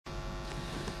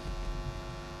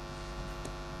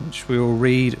which we will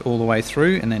read all the way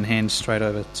through and then hand straight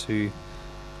over to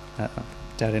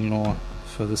Dad-in-law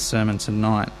for the sermon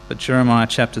tonight. But Jeremiah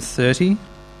chapter 30,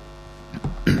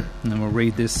 and then we'll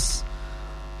read this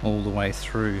all the way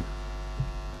through.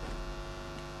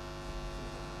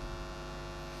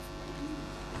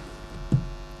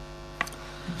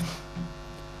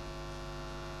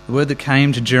 The word that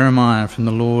came to Jeremiah from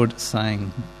the Lord,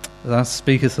 saying, Thus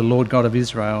speaketh the Lord God of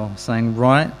Israel, saying,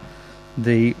 Write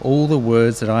thee all the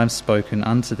words that I have spoken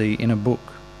unto thee in a book.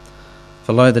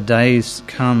 For lo, the days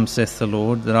come, saith the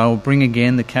Lord, that I will bring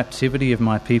again the captivity of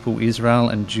my people Israel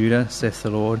and Judah, saith the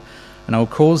Lord, and I will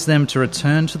cause them to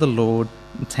return to the Lord,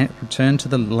 return to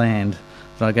the land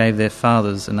that I gave their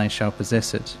fathers, and they shall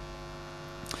possess it.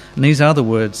 And these are the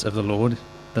words of the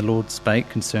Lord spake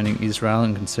concerning Israel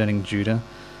and concerning Judah.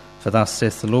 For thus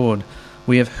saith the Lord,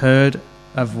 We have heard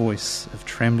a voice of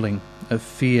trembling, of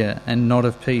fear, and not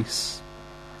of peace.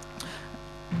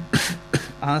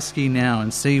 Ask ye now,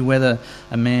 and see whether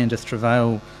a man doth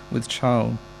travail with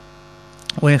child.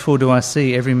 Wherefore do I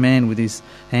see every man with his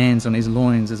hands on his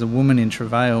loins, as a woman in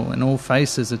travail, and all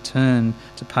faces are turned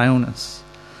to paleness.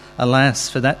 Alas,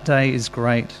 for that day is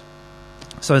great,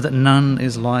 so that none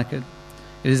is like it.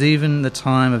 It is even the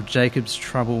time of Jacob's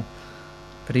trouble,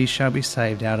 but he shall be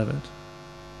saved out of it.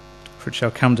 For it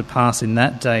shall come to pass in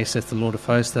that day, saith the Lord of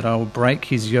hosts, that I will break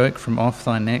his yoke from off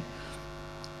thy neck,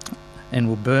 and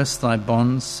will burst thy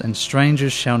bonds, and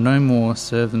strangers shall no more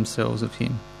serve themselves of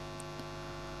him.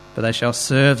 But they shall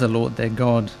serve the Lord their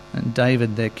God, and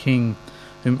David their king,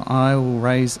 whom I will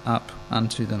raise up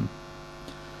unto them.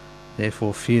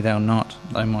 Therefore fear thou not,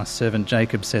 O my servant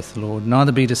Jacob, saith the Lord,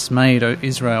 neither be dismayed, O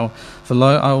Israel, for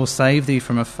lo, I will save thee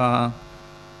from afar,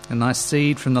 and thy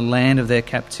seed from the land of their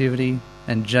captivity,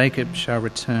 and Jacob shall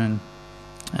return,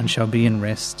 and shall be in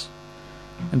rest,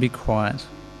 and be quiet,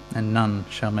 and none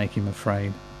shall make him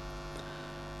afraid.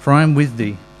 For I am with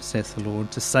thee, saith the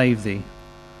Lord, to save thee.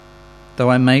 Though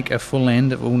I make a full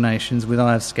end of all nations, whither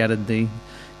I have scattered thee,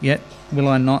 yet will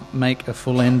I not make a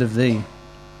full end of thee,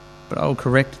 but I will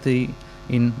correct thee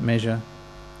in measure,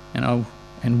 and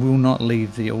will not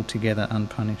leave thee altogether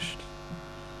unpunished.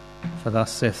 For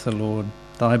thus saith the Lord,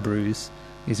 Thy bruise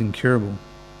is incurable,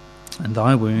 and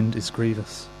thy wound is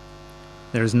grievous.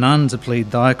 There is none to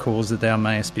plead thy cause that thou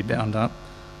mayest be bound up.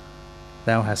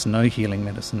 Thou hast no healing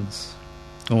medicines.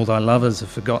 All thy lovers have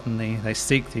forgotten thee, they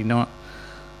seek thee not.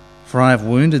 For I have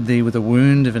wounded thee with the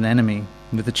wound of an enemy,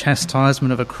 with the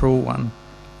chastisement of a cruel one,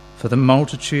 for the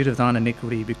multitude of thine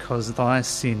iniquity, because thy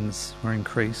sins were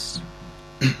increased.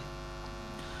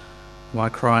 Why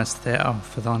criest thou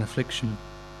for thine affliction?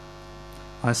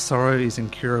 Thy sorrow is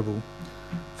incurable,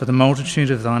 for the multitude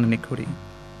of thine iniquity,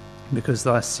 because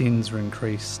thy sins were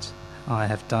increased. I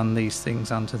have done these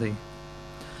things unto thee.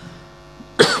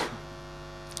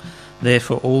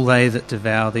 Therefore all they that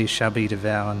devour thee shall be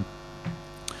devoured,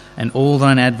 and all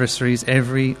thine adversaries,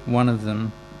 every one of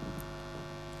them,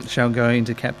 shall go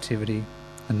into captivity.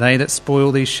 And they that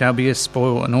spoil thee shall be a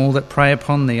spoil, and all that prey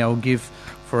upon thee I will give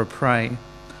for a prey.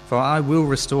 For I will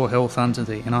restore health unto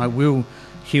thee, and I will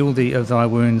heal thee of thy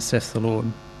wounds, saith the Lord.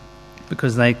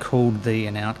 Because they called thee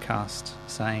an outcast,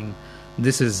 saying,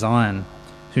 This is Zion,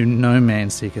 whom no man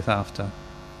seeketh after.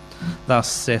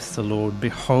 Thus saith the Lord,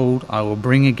 Behold, I will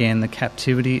bring again the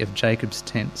captivity of Jacob's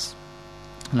tents,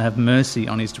 and have mercy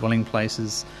on his dwelling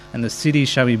places, and the city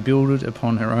shall be builded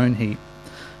upon her own heap,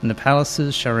 and the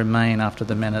palaces shall remain after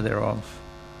the manner thereof.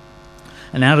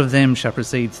 And out of them shall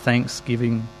proceed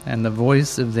thanksgiving, and the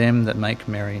voice of them that make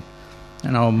merry,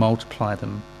 and I will multiply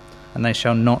them, and they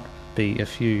shall not be a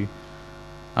few.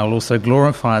 I will also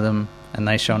glorify them, and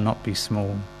they shall not be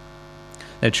small.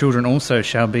 Their children also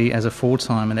shall be as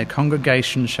aforetime, and their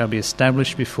congregation shall be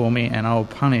established before me, and I will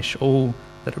punish all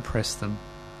that oppress them.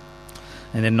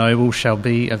 And their nobles shall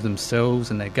be of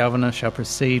themselves, and their governor shall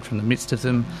proceed from the midst of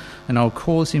them, and I will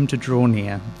cause him to draw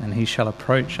near, and he shall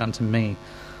approach unto me.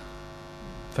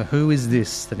 For who is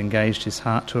this that engaged his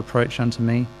heart to approach unto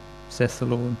me, saith the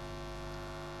Lord?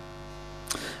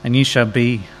 And ye shall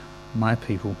be my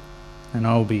people, and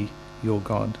I will be your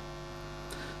God.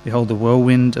 Behold, the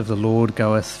whirlwind of the Lord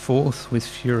goeth forth with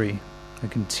fury, a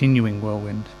continuing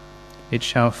whirlwind. It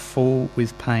shall fall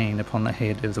with pain upon the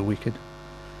head of the wicked.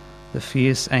 The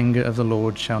fierce anger of the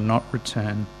Lord shall not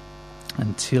return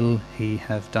until he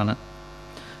have done it,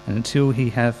 and until he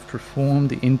have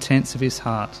performed the intents of his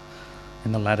heart.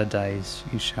 In the latter days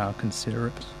you shall consider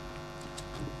it.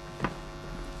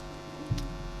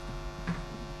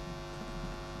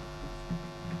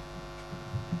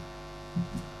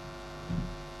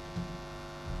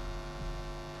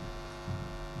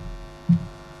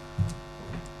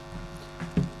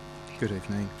 Good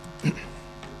evening.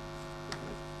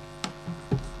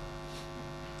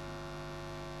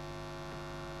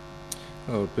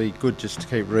 Well, it would be good just to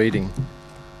keep reading.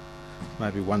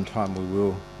 Maybe one time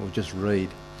we'll just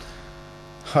read.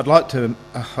 I'd like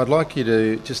you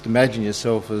to just imagine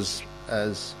yourself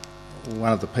as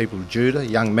one of the people of Judah, a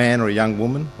young man or a young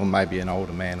woman, or maybe an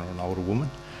older man or an older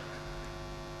woman.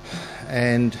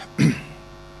 And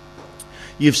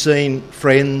you've seen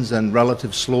friends and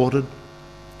relatives slaughtered.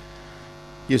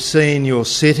 You've seen your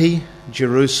city,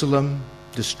 Jerusalem,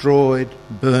 destroyed,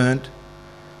 burnt,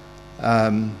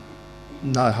 no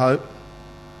hope.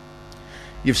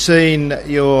 You've seen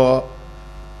your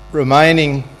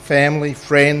remaining family,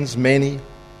 friends, many,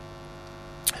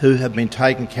 who have been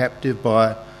taken captive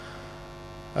by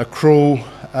a cruel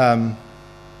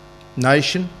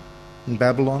nation in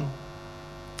Babylon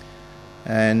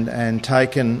and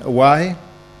taken away.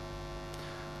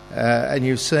 And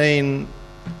you've seen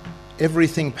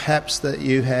everything perhaps that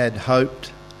you had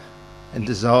hoped and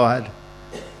desired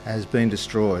has been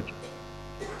destroyed.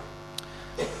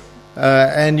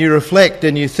 And you reflect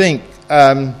and you think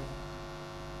that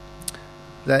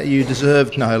you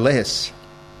deserved no less,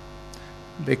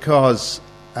 because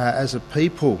as a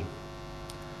people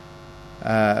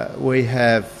we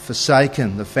have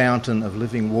forsaken the fountain of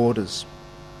living waters,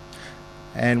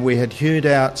 and we had hewed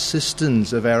out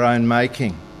cisterns of our own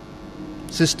making,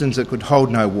 cisterns that could hold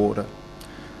no water,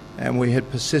 and we had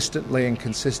persistently and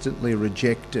consistently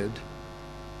rejected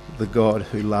the God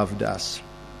who loved us.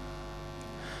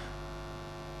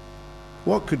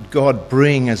 What could God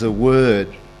bring as a word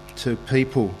to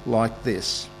people like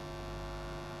this?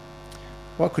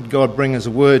 What could God bring as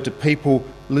a word to people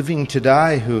living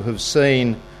today who have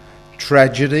seen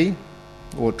tragedy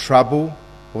or trouble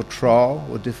or trial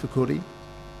or difficulty?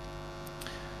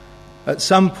 At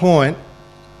some point,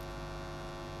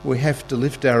 we have to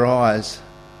lift our eyes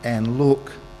and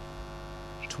look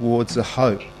towards the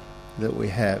hope that we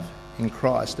have in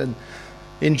Christ. And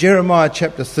in Jeremiah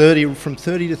chapter 30, from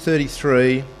 30 to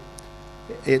 33,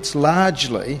 it's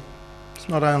largely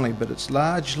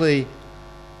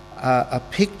a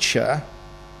picture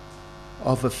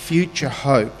of a future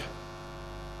hope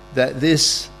that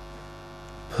this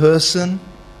person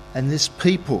and this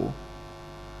people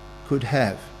could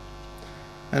have.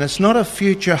 And it's not a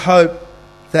future hope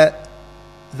that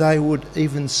they would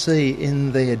even see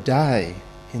in their day,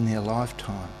 in their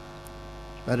lifetime.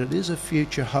 But it is a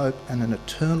future hope and an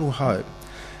eternal hope.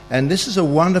 And this is a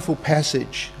wonderful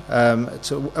passage.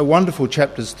 It's a wonderful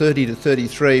chapters 30 to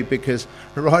 33, because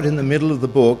right in the middle of the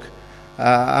book,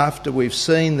 after we've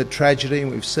seen the tragedy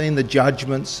and we've seen the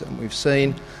judgments and we've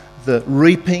seen the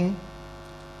reaping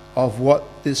of what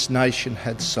this nation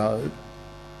had sowed,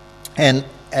 and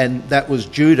that was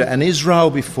Judah and Israel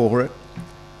before it,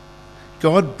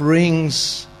 God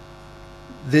brings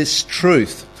this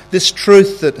truth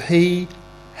that he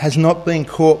has not been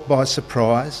caught by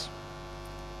surprise.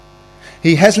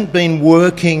 He hasn't been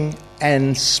working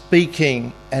and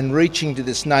speaking and reaching to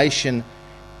this nation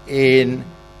in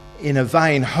a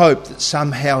vain hope that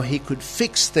somehow he could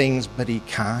fix things, but he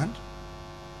can't.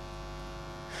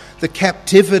 The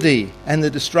captivity and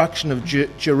the destruction of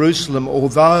Jerusalem,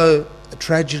 although a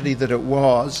tragedy that it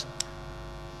was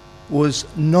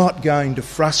not going to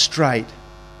frustrate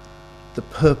the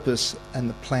purpose and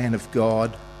the plan of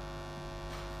God,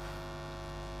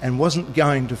 and wasn't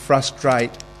going to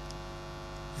frustrate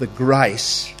the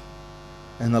grace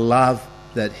and the love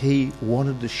that he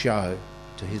wanted to show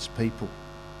to his people.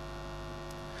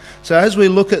 So as we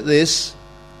look at this,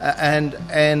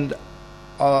 and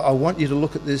I want you to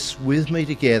look at this with me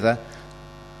together,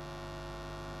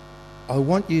 I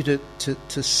want you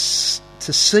to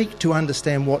seek to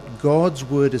understand what God's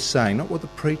word is saying, not what the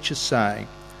preacher's saying.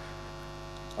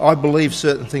 I believe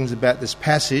certain things about this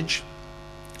passage.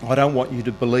 I don't want you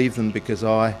to believe them because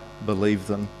I believe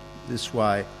them this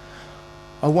way.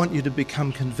 I want you to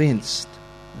become convinced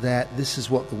that this is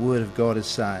what the Word of God is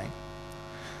saying.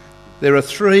 There are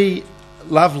three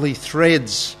lovely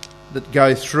threads that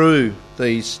go through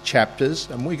these chapters,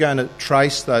 and we're going to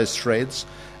trace those threads.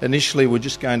 Initially, we're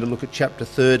just going to look at chapter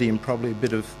 30 and probably a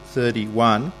bit of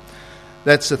 31.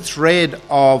 That's a thread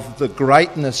of the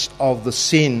greatness of the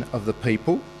sin of the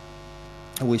people.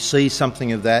 And we see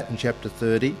something of that in chapter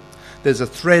 30. There's a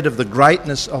thread of the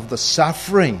greatness of the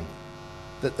suffering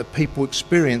that the people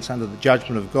experience under the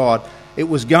judgment of God. It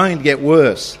was going to get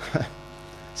worse.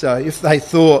 So if they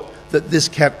thought that this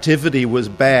captivity was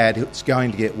bad, it's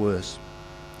going to get worse.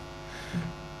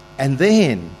 And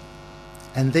then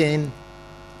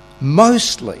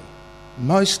mostly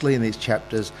in these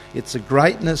chapters, it's the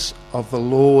greatness of the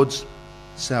Lord's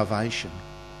salvation.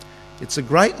 It's the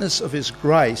greatness of his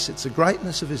grace. It's the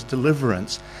greatness of his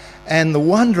deliverance. And the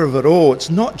wonder of it all, it's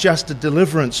not just a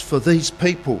deliverance for these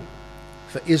people,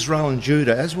 for Israel and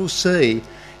Judah. As we'll see,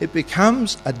 it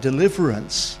becomes a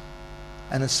deliverance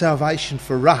and a salvation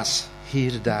for us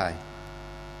here today.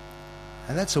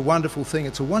 And that's a wonderful thing.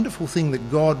 It's a wonderful thing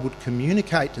that God would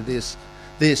communicate to this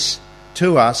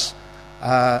to us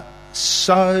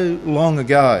so long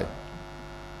ago,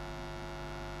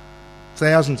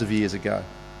 thousands of years ago,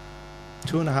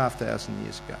 2,500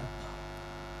 years ago,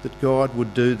 that God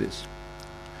would do this.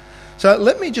 So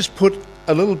let me just put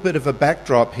a little bit of a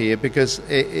backdrop here, because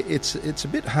it's a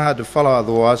bit hard to follow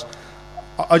otherwise.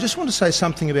 I just want to say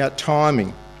something about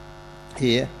timing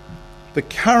here. The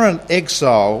current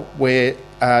exile where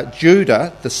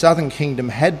Judah, the southern kingdom,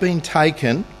 had been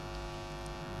taken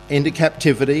into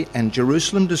captivity and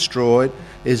Jerusalem destroyed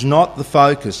is not the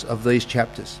focus of these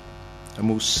chapters. And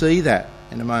we'll see that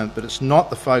in a moment, but it's not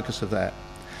the focus of that.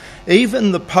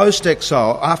 Even the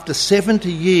post-exile, after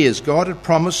 70 years, God had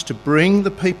promised to bring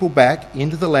the people back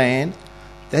into the land.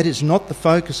 That is not the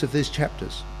focus of these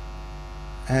chapters.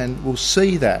 And we'll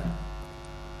see that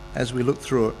as we look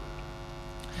through it.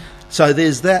 So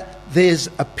there's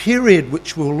a period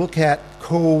which we'll look at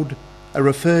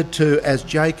referred to as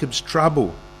Jacob's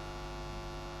trouble.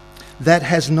 That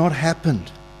has not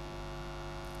happened.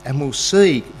 And we'll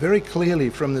see very clearly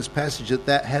from this passage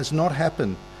that has not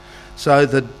happened. So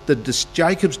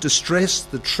Jacob's distress,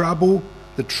 the trouble,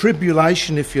 the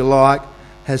tribulation, if you like,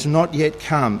 has not yet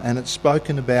come, and it's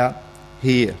spoken about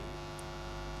here.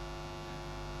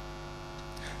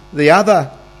 The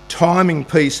other timing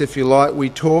piece, if you like, we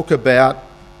talk about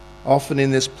often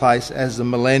in this place as the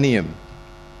millennium.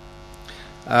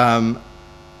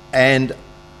 And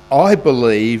I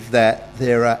believe that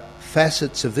there are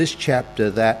facets of this chapter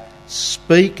that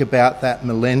speak about that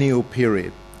millennial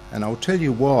period. And I'll tell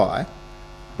you why,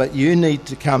 but you need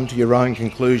to come to your own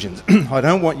conclusions. I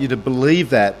don't want you to believe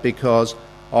that because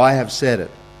I have said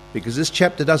it, because this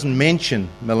chapter doesn't mention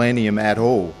millennium at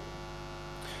all.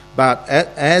 But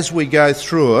as we go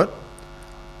through it,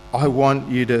 I want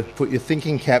you to put your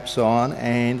thinking caps on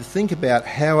and think about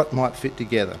how it might fit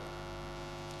together.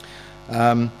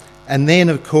 And then,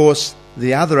 of course,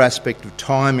 the other aspect of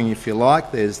timing, if you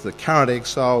like, there's the current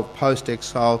exile,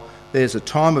 post-exile, there's a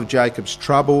time of Jacob's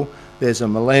trouble, there's a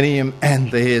millennium, and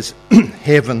there's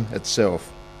heaven itself.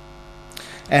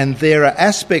 And there are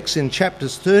aspects in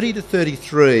chapters 30 to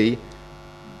 33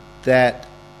 that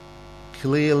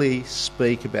clearly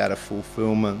speak about a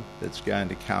fulfilment that's going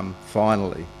to come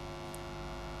finally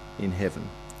in heaven.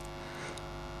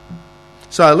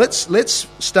 So let's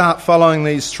start following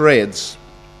these threads.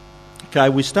 Okay,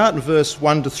 we start in verse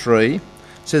 1 to 3. It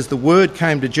says, "The word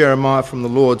came to Jeremiah from the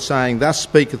Lord, saying, Thus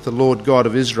speaketh the Lord God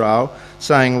of Israel,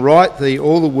 saying, Write thee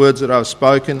all the words that I have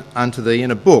spoken unto thee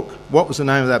in a book." What was the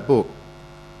name of that book?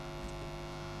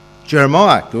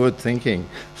 Jeremiah. Good thinking.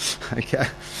 Okay,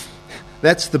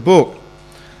 that's the book.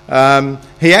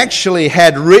 He actually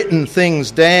had written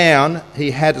things down.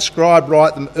 He had a scribe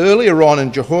write them earlier on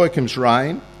in Jehoiakim's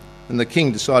reign, and the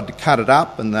king decided to cut it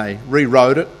up and they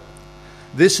rewrote it.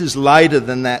 This is later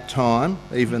than that time,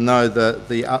 even though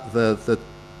the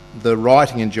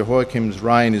writing in Jehoiakim's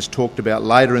reign is talked about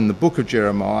later in the book of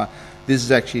Jeremiah. This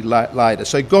is actually later.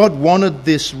 So God wanted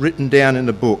this written down in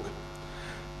a book.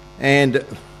 And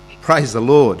praise the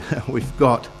Lord, we've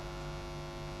got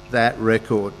that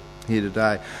record here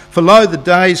today. "For lo, the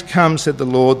days come, said the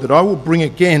Lord, that I will bring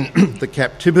again the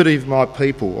captivity of my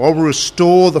people. I will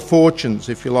restore the fortunes,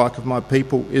 if you like, of my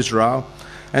people Israel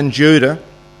and Judah,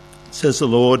 says the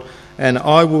Lord, and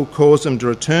I will cause them to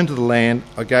return to the land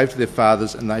I gave to their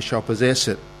fathers, and they shall possess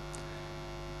it."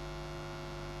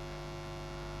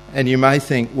 And you may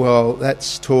think, well,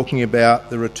 that's talking about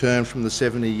the return from the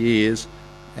 70 years,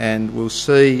 and we'll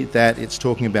see that it's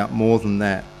talking about more than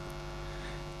that.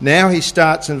 Now he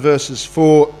starts in verses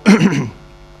 4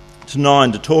 to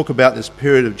 9 to talk about this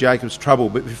period of Jacob's trouble.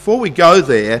 But before we go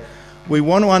there, we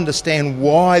want to understand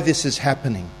why this is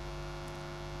happening.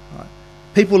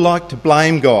 People like to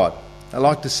blame God. They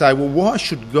like to say, well, why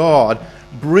should God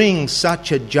bring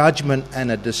such a judgment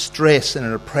and a distress and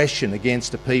an oppression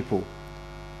against a people?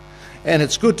 And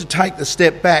it's good to take the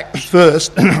step back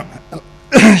first,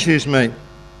 excuse me,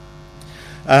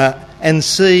 and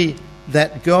see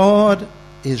that God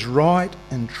is right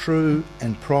and true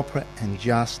and proper and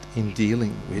just in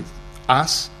dealing with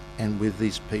us and with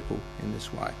these people in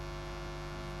this way.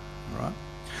 All right?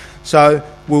 So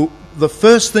the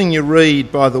first thing you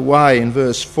read, by the way, in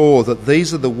verse 4, that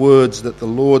these are the words that the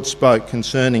Lord spoke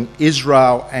concerning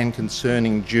Israel and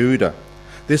concerning Judah.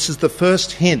 This is the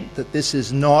first hint that this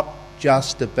is not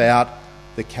just about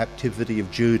the captivity of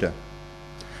Judah.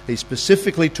 He's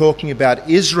specifically talking about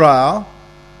Israel,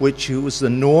 which was the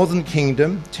northern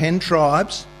kingdom, 10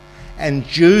 tribes, and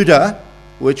Judah,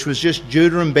 which was just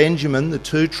Judah and Benjamin, the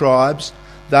 2 tribes.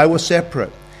 They were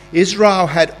separate. Israel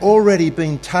had already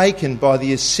been taken by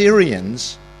the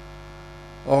Assyrians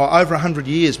over 100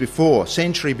 years before,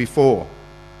 century before.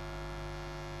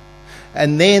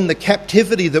 And then the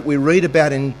captivity that we read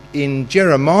about in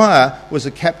Jeremiah was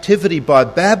a captivity by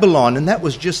Babylon, and that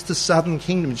was just the southern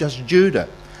kingdom, just Judah.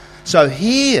 So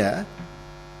here,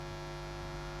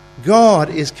 God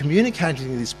is communicating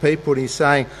to these people, and he's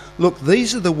saying, look,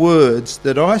 these are the words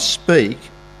that I speak,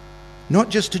 not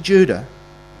just to Judah.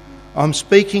 I'm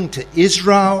speaking to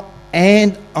Israel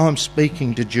and I'm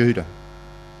speaking to Judah.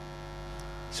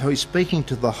 So he's speaking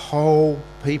to the whole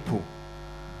people.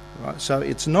 Right? So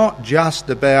it's not just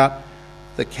about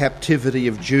the captivity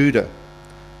of Judah.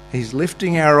 He's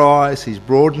lifting our eyes, he's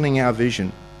broadening our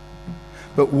vision.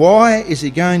 But why is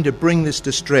he going to bring this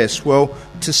distress? Well,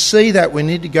 to see that we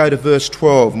need to go to verse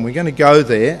 12, and we're going to go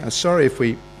there. I'm sorry if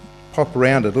we pop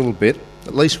around a little bit.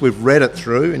 At least we've read it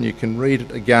through and you can read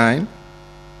it again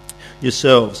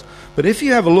yourselves. But if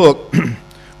you have a look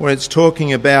where it's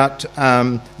talking about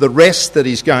the rest that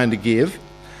he's going to give,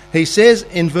 he says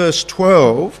in verse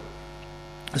 12,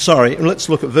 let's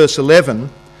look at verse 11.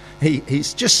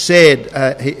 He's just said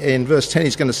in verse 10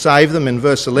 he's going to save them. In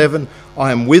verse 11,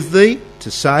 I am with thee to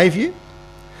save you.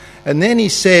 And then he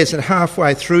says, and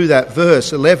halfway through that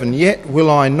verse 11, yet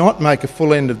will I not make a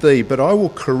full end of thee, but I will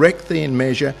correct thee in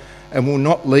measure and will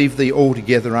not leave thee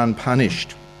altogether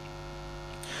unpunished.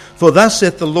 For thus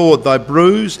saith the Lord, thy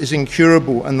bruise is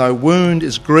incurable and thy wound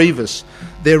is grievous.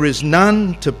 There is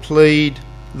none to plead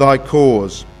thy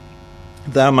cause.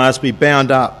 Thou must be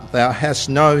bound up. Thou hast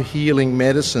no healing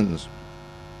medicines.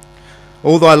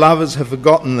 All thy lovers have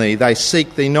forgotten thee. They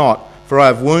seek thee not. For I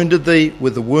have wounded thee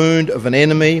with the wound of an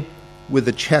enemy, with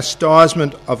the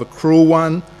chastisement of a cruel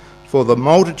one, for the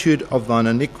multitude of thine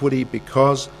iniquity,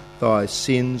 because thy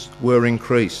sins were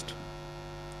increased.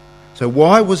 So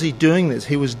why was he doing this?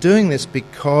 He was doing this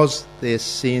because their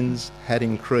sins had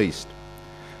increased.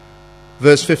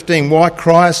 Verse 15, why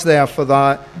criest thou for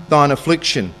thine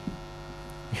affliction?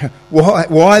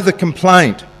 Why the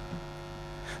complaint?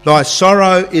 Thy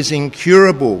sorrow is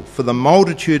incurable for the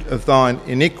multitude of thine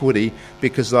iniquity,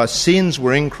 because thy sins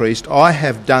were increased. I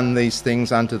have done these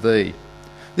things unto thee.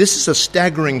 This is a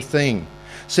staggering thing.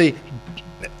 See,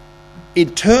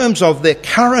 in terms of their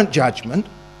current judgment,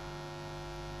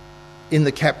 in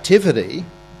the captivity,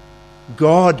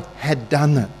 God had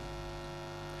done it.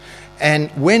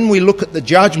 And when we look at the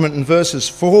judgment in verses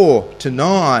 4 to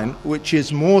 9, which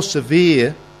is more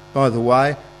severe, by the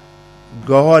way,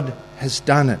 God has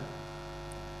done it.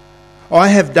 I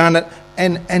have done it.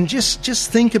 And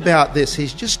just think about this.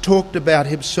 He's just talked about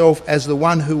himself as the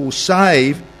one who will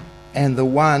save and the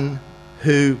one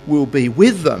who will be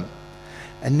with them.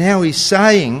 And now he's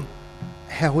saying,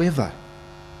 however,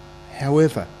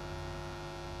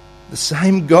 the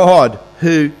same God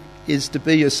who is to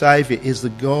be your Saviour is the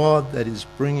God that is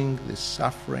bringing this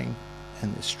suffering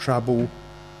and this trouble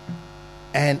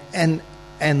and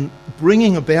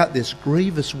bringing about this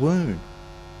grievous wound,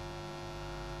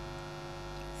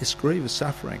 this grievous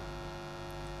suffering.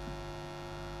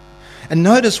 And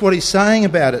notice what he's saying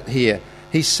about it here.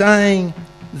 He's saying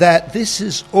that this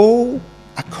is all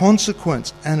a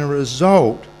consequence and a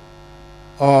result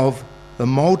of the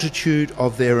multitude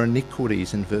of their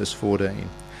iniquities in verse 14.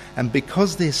 And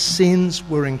because their sins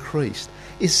were increased.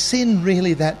 Is sin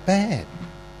really that bad?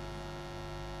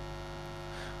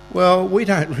 Well, we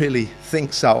don't really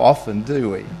think so often,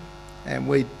 do we? And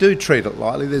we do treat it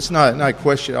lightly. There's no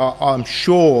question. I'm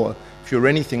sure if you're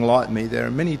anything like me, there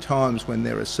are many times when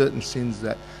there are certain sins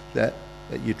that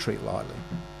you treat lightly.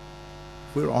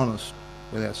 If we're honest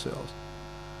with ourselves.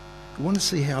 We want to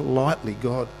see how lightly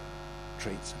God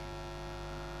treats them.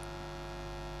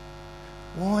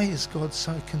 Why is God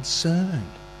so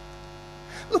concerned?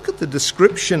 Look at the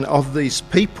description of these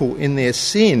people in their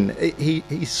sin.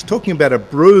 He's talking about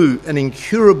an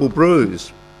incurable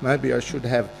bruise. Maybe I should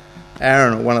have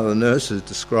Aaron or one of the nurses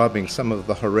describing some of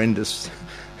the horrendous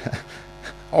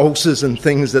ulcers and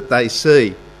things that they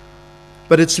see.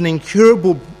 But it's an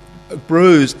incurable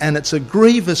bruise and it's a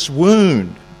grievous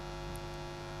wound.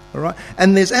 All right?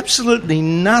 And there's absolutely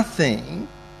nothing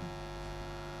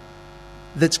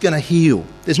that's going to heal.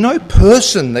 There's no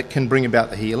person that can bring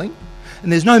about the healing,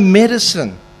 and there's no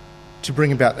medicine to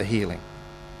bring about the healing.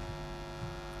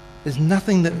 There's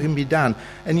nothing that can be done.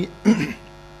 And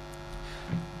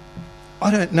I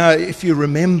don't know if you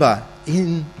remember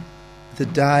in the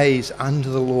days under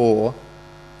the law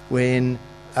when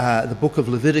the book of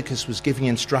Leviticus was giving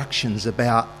instructions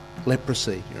about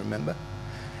leprosy, you remember?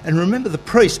 And remember, the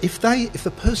priest, if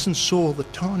the person saw the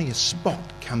tiniest spot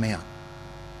come out,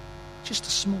 just a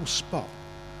small spot,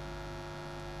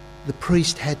 the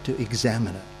priest had to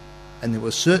examine it. And there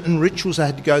were certain rituals they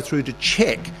had to go through to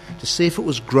check, to see if it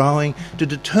was growing, to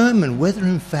determine whether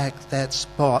in fact that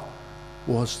spot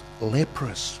was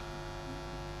leprous.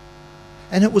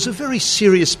 And it was a very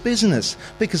serious business,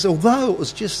 because although it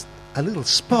was just a little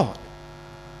spot,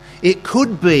 it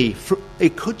could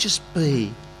just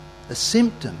be a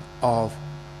symptom of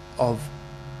a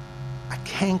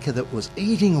canker that was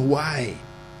eating away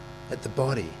at the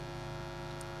body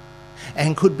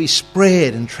and could be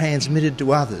spread and transmitted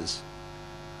to others.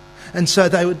 And so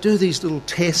they would do these little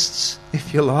tests,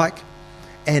 if you like,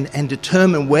 and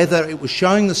determine whether it was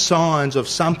showing the signs of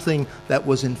something that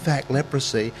was in fact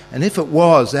leprosy. And if it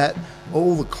was, that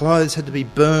all the clothes had to be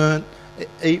burnt,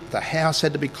 the house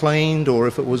had to be cleaned, or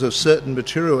if it was of certain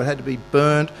material, it had to be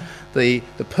burnt. The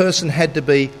person had to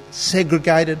be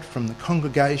segregated from the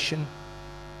congregation.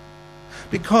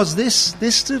 Because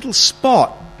this little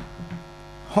spot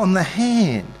on the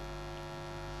hand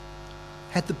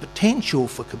had the potential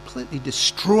for completely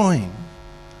destroying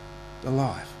the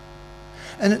life.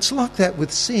 And it's like that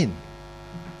with sin.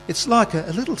 It's like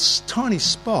a little tiny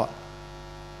spot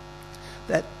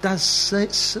that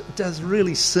does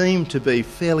really seem to be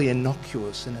fairly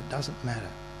innocuous, and it doesn't matter.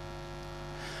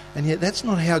 And yet that's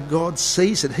not how God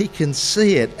sees it. He can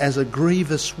see it as a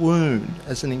grievous wound,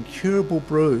 as an incurable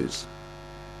bruise.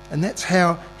 And that's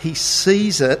how he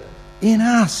sees it in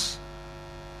us.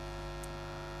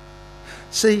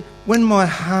 See, when my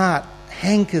heart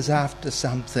hankers after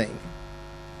something,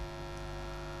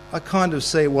 I kind of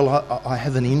see, well, I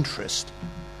have an interest.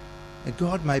 And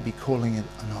God may be calling it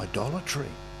an idolatry.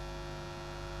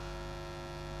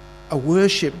 A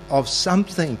worship of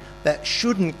something that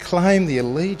shouldn't claim the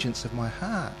allegiance of my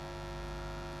heart.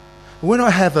 When I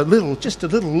have just a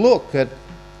little look at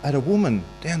a woman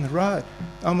down the road,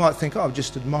 I might think, I'm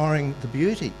just admiring the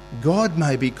beauty. God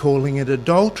may be calling it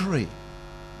adultery.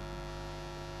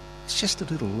 It's just a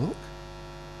little look.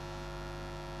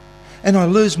 And I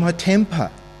lose my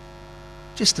temper,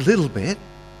 just a little bit,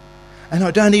 and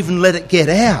I don't even let it get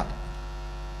out.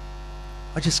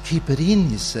 I just keep it in,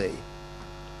 you see.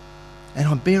 And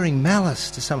I'm bearing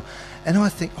malice to someone. And I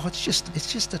think, it's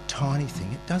just a tiny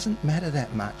thing. It doesn't matter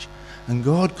that much. And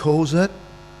God calls it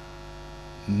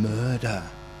murder.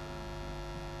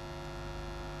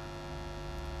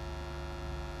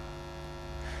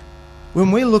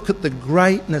 When we look at the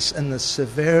greatness and the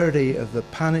severity of the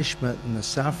punishment and the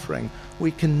suffering,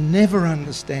 we can never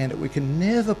understand it. We can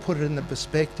never put it in the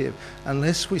perspective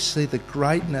unless we see the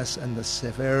greatness and the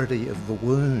severity of the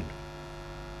wound.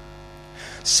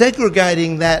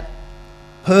 Segregating that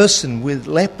person with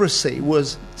leprosy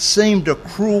seemed a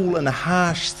cruel and a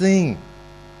harsh thing.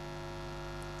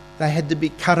 They had to be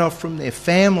cut off from their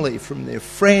family, from their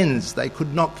friends. They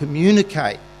could not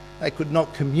communicate. They could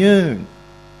not commune.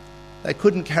 They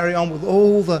couldn't carry on with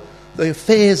all the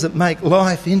affairs that make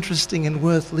life interesting and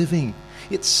worth living.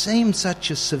 It seemed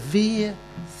such a severe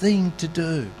thing to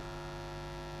do.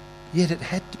 Yet it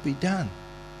had to be done.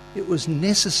 It was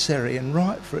necessary and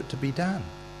right for it to be done.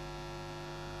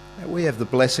 Now, we have the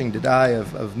blessing today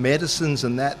of medicines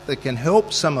and that can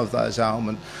help some of those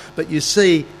ailments. But you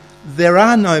see, there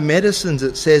are no medicines,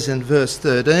 it says in verse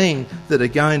 13, that are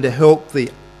going to help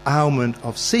the ailment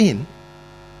of sin.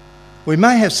 We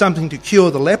may have something to cure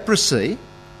the leprosy,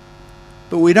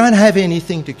 but we don't have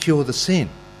anything to cure the sin.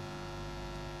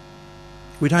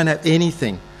 We don't have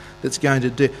anything that's going to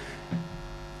do.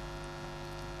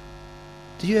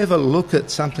 Do you ever look at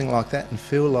something like that and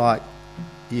feel like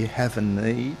you have a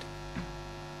need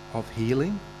of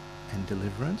healing and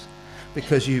deliverance?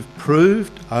 Because you've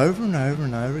proved over and over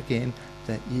and over again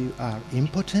that you are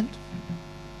impotent.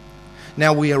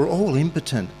 Now, we are all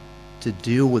impotent to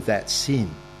deal with that sin.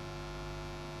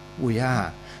 We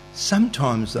are.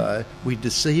 Sometimes, though, we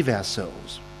deceive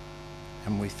ourselves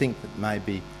and we think that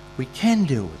maybe we can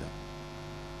deal with it.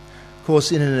 Of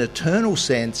course, in an eternal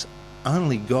sense,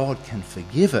 only God can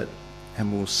forgive it,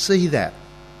 and we'll see that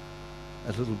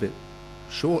a little bit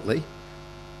shortly.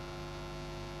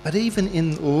 But even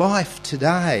in life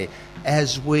today,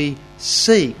 as we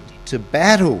seek to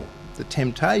battle the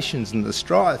temptations and the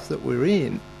strife that we're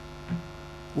in,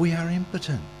 we are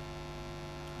impotent.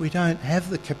 We don't have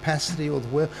the capacity or the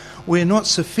will. We're not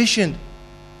sufficient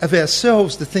of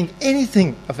ourselves to think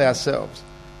anything of ourselves,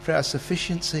 for our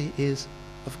sufficiency is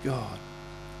of God.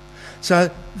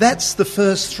 So that's the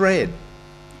first thread.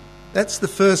 That's the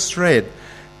first thread.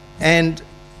 And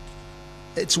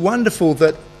it's wonderful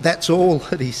that that's all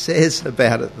that he says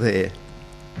about it there.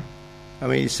 I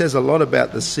mean, he says a lot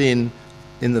about the sin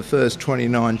in the first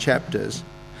 29 chapters,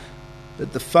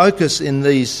 but the focus in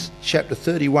these chapter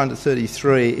 31 to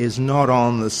 33 is not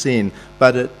on the sin,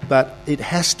 but it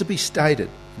has to be stated,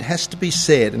 it has to be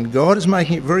said, and God is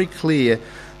making it very clear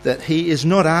that he is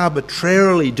not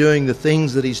arbitrarily doing the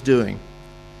things that he's doing.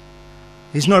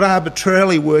 He's not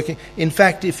arbitrarily working. In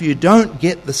fact, if you don't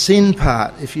get the sin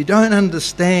part, if you don't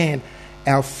understand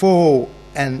our fall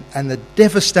and the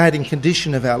devastating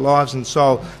condition of our lives and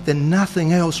soul, then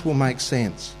nothing else will make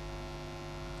sense.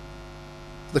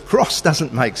 The cross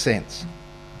doesn't make sense.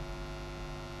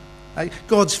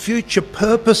 God's future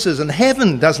purposes and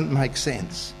heaven doesn't make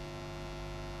sense.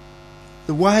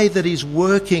 The way that he's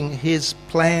working his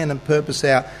plan and purpose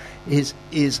out is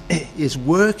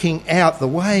working out the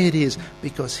way it is,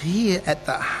 because here at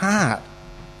the heart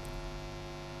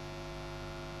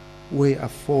we are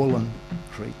fallen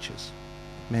creatures,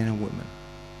 men and women,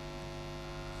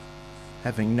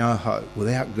 having no hope,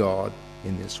 without God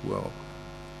in this world.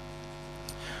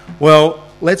 Well,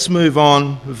 let's move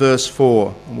on, verse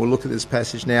 4, and we'll look at this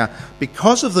passage now.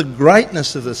 Because of the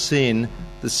greatness of the sin,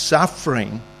 the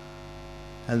suffering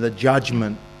and the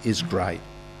judgment is great.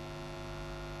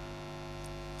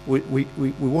 We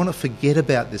want to forget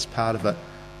about this part of it,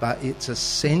 but it's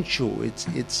essential.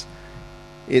 It's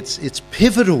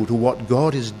pivotal to what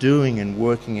God is doing and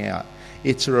working out.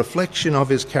 It's a reflection of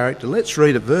his character. Let's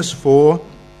read it. Verse 4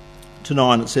 to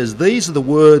 9. It says, "These are the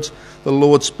words the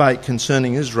Lord spake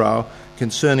concerning Israel,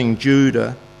 concerning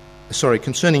Israel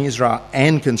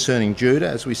and concerning Judah."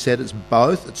 As we said, it's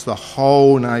both. It's the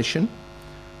whole nation.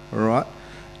 All right.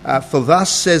 "For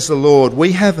thus says the Lord,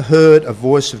 we have heard a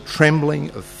voice of trembling,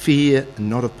 of fear,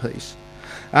 and not of peace.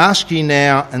 Ask ye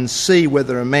now, and see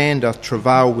whether a man doth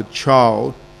travail with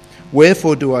child.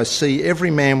 Wherefore do I see every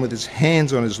man with his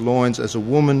hands on his loins as a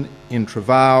woman in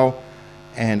travail,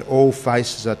 and all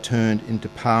faces are turned into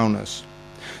paleness."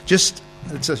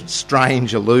 It's a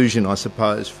strange allusion, I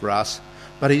suppose, for us.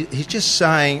 But he's just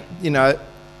saying, that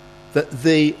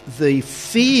the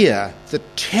fear, the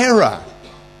terror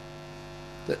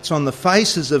that's on the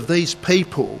faces of these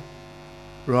people,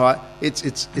 right?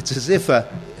 It's as if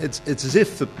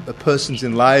a person's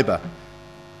in labour.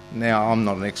 Now, I'm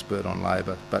not an expert on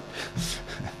labour, but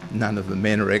none of the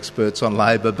men are experts on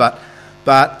labour.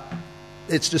 But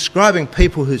it's describing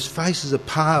people whose faces are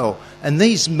pale, and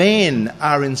these men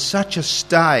are in such a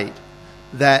state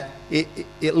that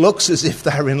it looks as if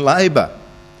they're in labour.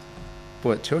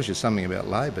 Boy, it tells you something about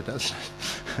labour, doesn't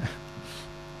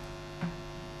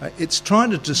it? It's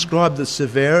trying to describe the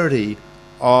severity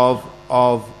of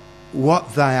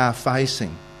what they are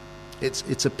facing.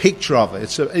 It's a picture of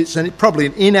it. It's probably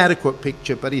an inadequate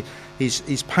picture, but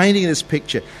he's painting this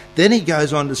picture. Then he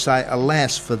goes on to say,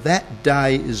 "Alas, for that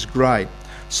day is great,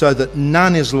 so that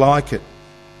none is like it.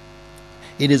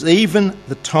 It is even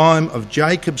the time of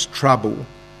Jacob's trouble,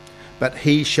 but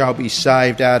he shall be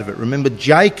saved out of it." Remember,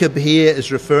 Jacob here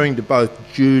is referring to both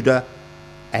Judah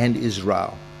and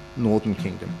Israel, northern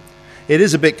kingdom. It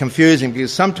is a bit confusing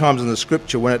because sometimes in the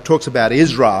scripture when it talks about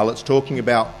Israel, it's talking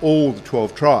about all the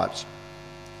 12 tribes.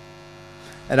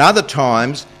 At other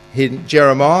times in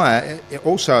Jeremiah,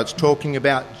 also it's talking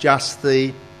about just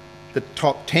the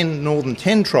top 10, northern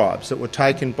 10 tribes that were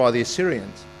taken by the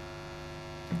Assyrians.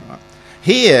 Right.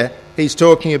 Here he's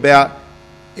talking about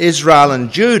Israel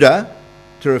and Judah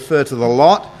to refer to the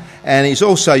lot, and he's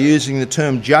also using the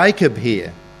term Jacob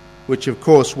here, which of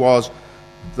course was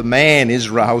the man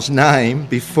Israel's name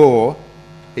before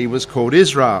he was called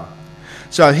Israel.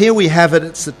 So here we have it.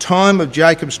 It's the time of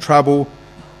Jacob's trouble,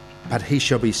 but he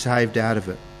shall be saved out of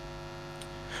it.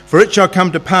 "For it shall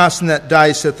come to pass in that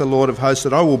day, saith the Lord of hosts,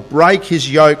 that I will break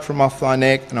his yoke from off thy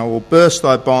neck, and I will burst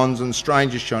thy bonds, and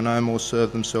strangers shall no more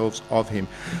serve themselves of him."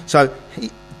 So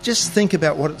just think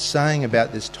about what it's saying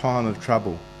about this time of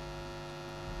trouble.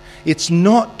 It's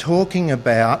not talking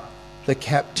about the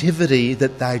captivity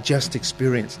that they just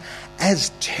experienced,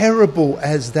 as terrible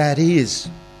as that is.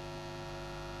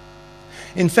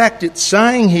 In fact, it's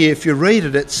saying here, if you read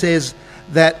it, it says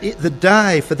that the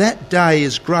day, for that day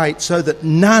is great, so that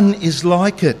none is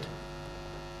like it.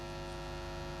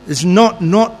 There's not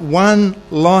one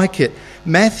like it.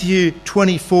 Matthew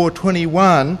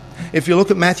 24:21, if you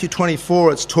look at Matthew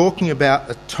 24, it's talking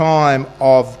about a time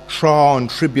of trial and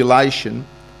tribulation,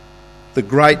 the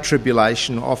great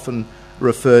tribulation often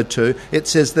referred to. It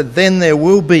says that then there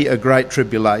will be a great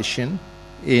tribulation,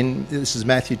 this is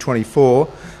Matthew 24,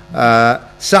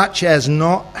 such as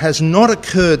has not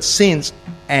occurred since,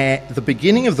 the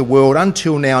beginning of the world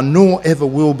until now, nor ever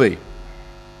will be.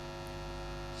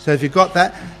 So if you've got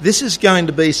that, this is going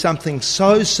to be something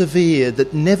so severe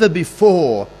that never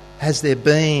before has there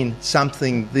been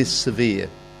something this severe.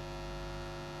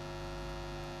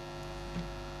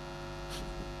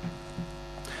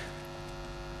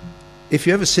 If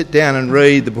you ever sit down and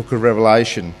read the book of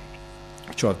Revelation,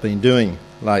 which I've been doing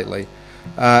lately,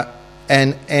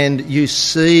 and you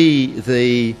see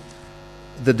the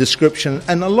description,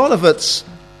 and a lot of it's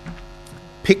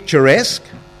picturesque,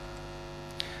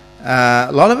 a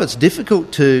lot of it's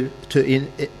difficult to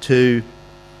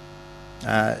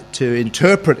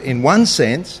interpret in one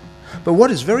sense, but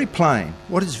what is very plain,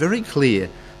 what is very clear,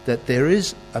 that there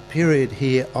is a period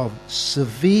here of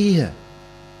severe,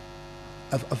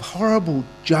 of horrible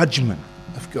judgment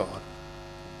of God.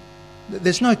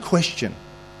 There's no question.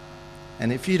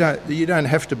 And if you don't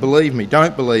have to believe me,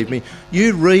 don't believe me.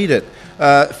 You read it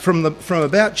from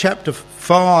about chapter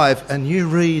 5, and you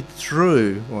read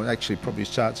through, or actually probably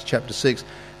starts at chapter 6,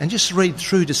 and just read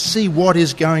through to see what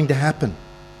is going to happen.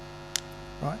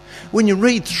 Right? When you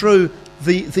read through,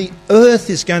 the earth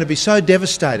is going to be so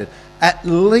devastated. At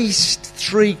least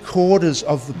 3/4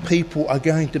 of the people are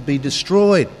going to be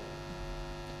destroyed.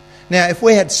 Now, if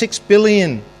we had 6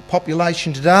 billion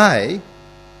population today,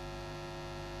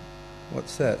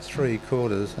 what's that?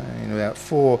 3/4, about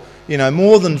 4.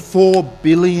 More than 4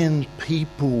 billion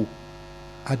people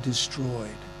are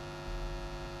destroyed.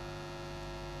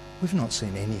 We've not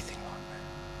seen anything like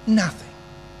that. Nothing.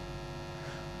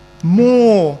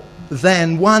 More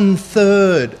than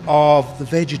 1/3 of the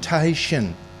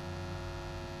vegetation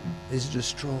is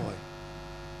destroyed.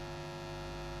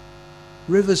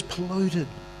 Rivers polluted.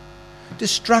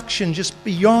 Destruction just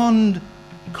beyond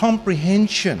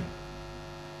comprehension.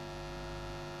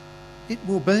 It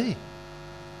will be.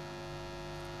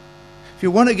 If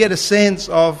you want to get a sense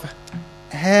of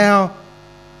how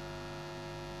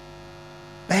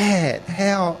bad,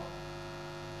 how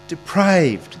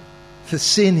depraved the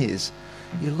sin is,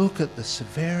 you look at the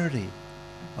severity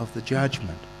of the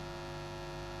judgment.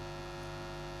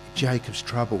 Jacob's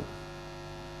trouble.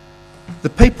 The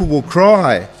people will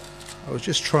cry. I was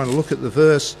just trying to look at the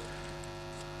verse.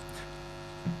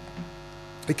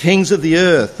 The kings of the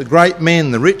earth, the great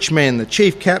men, the rich men, the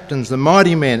chief captains, the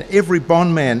mighty men, every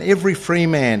bondman, every free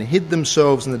man, hid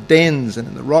themselves in the dens and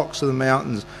in the rocks of the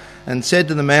mountains, and said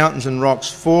to the mountains and rocks,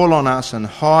 fall on us and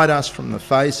hide us from the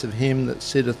face of him that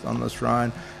sitteth on the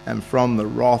throne and from the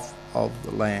wrath of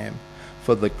the Lamb.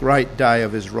 For the great day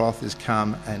of his wrath is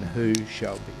come, and who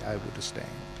shall be able to stand?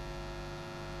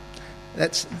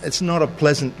 It's not a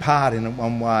pleasant part in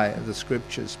one way of the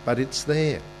scriptures, but it's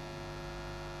there.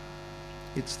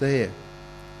 It's there.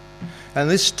 And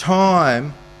this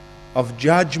time of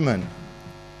judgment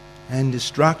and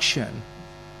destruction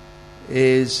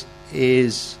is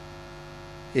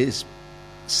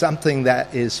something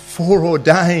that is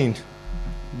foreordained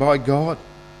by God.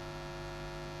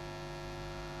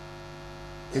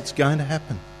 It's going to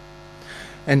happen.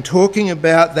 And talking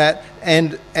about that,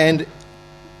 and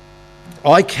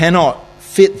I cannot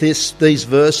fit these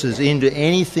verses into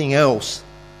anything else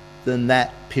than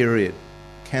that period.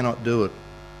 Cannot do it.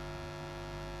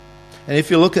 And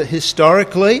if you look at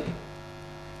historically,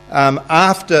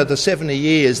 after the 70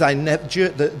 years,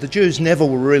 the Jews never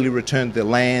will really return to their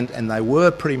land, and they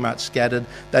were pretty much scattered.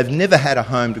 They've never had a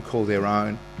home to call their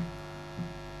own.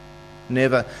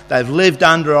 Never. They've lived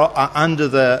under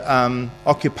the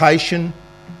occupation,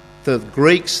 the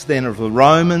Greeks, then of the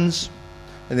Romans,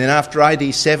 and then after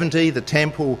AD 70, the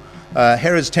temple,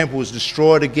 Herod's temple was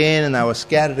destroyed again, and they were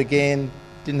scattered again.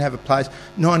 Didn't have a place.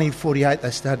 1948,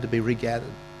 they started to be regathered.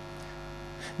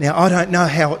 Now, I don't know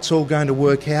how it's all going to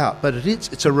work out, but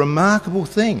it's a remarkable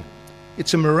thing.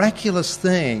 It's a miraculous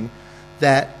thing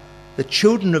that the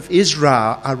children of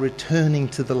Israel are returning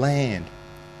to the land.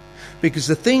 Because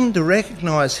the thing to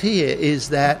recognise here is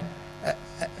that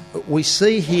we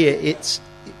see here, it's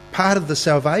part of the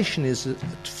salvation is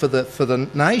for the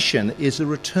nation is a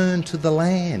return to the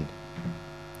land.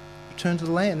 Return to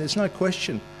the land. There's no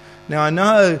question. Now, I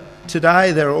know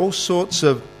today there are all sorts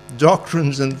of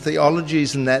doctrines and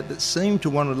theologies and that seem to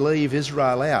want to leave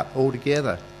Israel out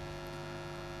altogether.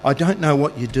 I don't know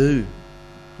what you do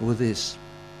with this.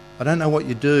 I don't know what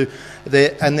you do.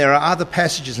 There are other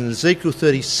passages in Ezekiel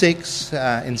 36,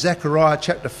 in Zechariah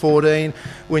chapter 14.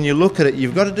 When you look at it,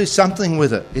 you've got to do something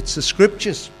with it. It's the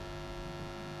scriptures.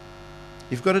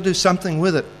 You've got to do something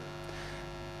with it.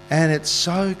 And it's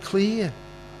so clear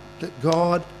that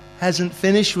God hasn't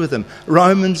finished with them.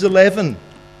 Romans 11,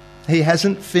 he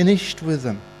hasn't finished with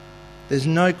them. There's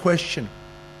no question.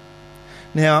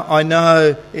 Now, I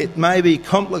know it may be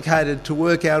complicated to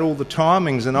work out all the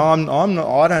timings, and I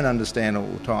don't understand all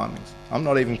the timings. I'm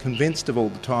not even convinced of all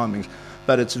the timings.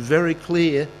 But it's very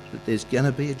clear that there's going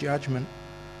to be a judgment.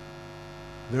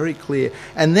 Very clear.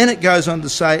 And then it goes on to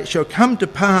say, it shall come to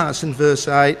pass in verse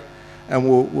 8, and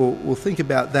we'll think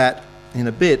about that in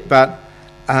a bit, but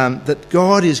that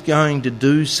God is going to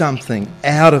do something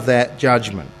out of that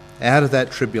judgment, out of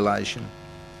that tribulation.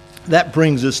 That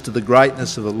brings us to the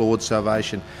greatness of the Lord's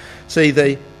salvation. See,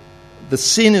 the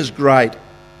sin is great.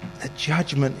 The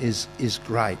judgment is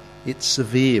great. It's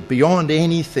severe, beyond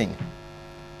anything,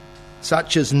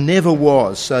 such as never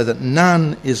was, so that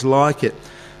none is like it.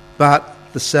 But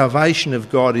the salvation of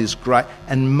God is great.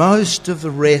 And most of the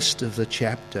rest of the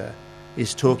chapter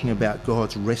is talking about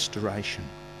God's restoration.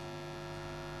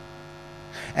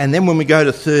 And then when we go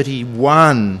to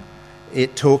 31,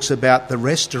 it talks about the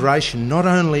restoration not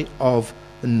only of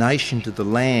the nation to the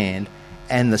land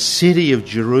and the city of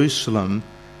Jerusalem,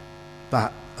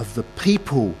 but of the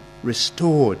people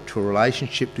restored to a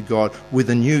relationship to God with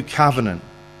a new covenant.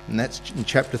 And that's in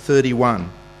chapter 31.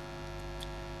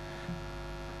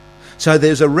 So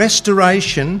there's a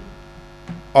restoration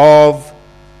of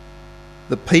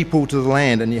the people to the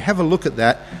land. And you have a look at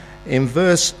that in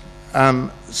verse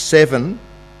 7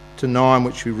 to 9,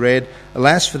 which we read.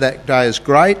 Alas, for that day is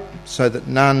great, so that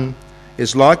none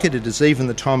is like it. It is even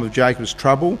the time of Jacob's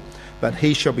trouble, but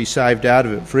he shall be saved out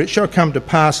of it. For it shall come to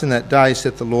pass in that day,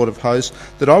 saith the Lord of hosts,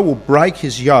 that I will break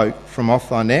his yoke from off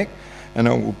thy neck, and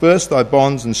I will burst thy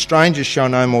bonds, and strangers shall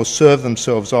no more serve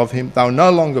themselves of him. They will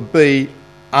no longer be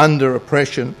under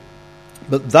oppression,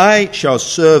 but they shall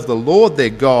serve the Lord their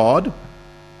God,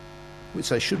 which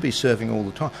they should be serving all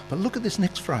the time. But look at this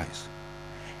next phrase.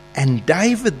 And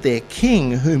David their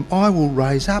king, whom I will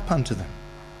raise up unto them.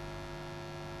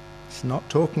 It's not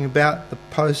talking about the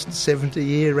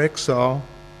post-70-year exile.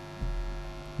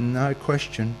 No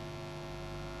question.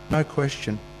 No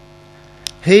question.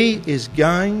 He is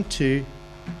going to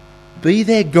be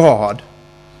their God.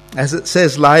 As it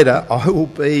says later, I will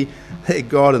be their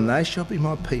God and they shall be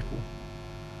my people.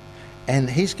 And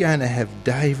he's going to have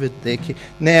David their king.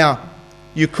 Now,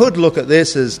 you could look at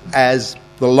this as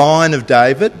the line of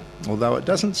David, although it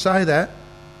doesn't say that.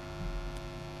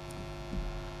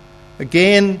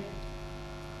 Again,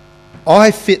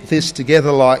 I fit this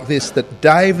together like this, that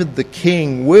David the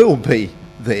king will be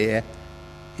there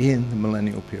in the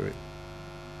millennial period.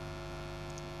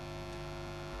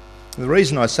 The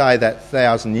reason I say that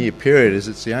 1,000-year period is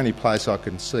it's the only place I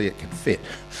can see it can fit.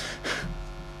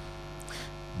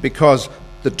 Because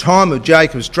the time of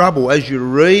Jacob's trouble, as you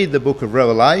read the book of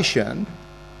Revelation,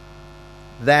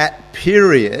 that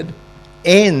period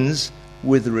ends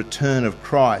with the return of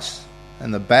Christ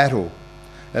and the battle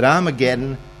at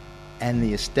Armageddon and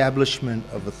the establishment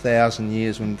of 1,000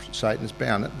 years when Satan is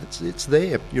bound. It's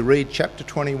there. You read chapter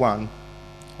 21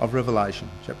 of Revelation,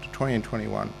 chapter 20 and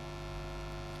 21.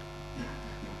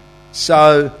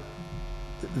 So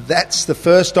that's the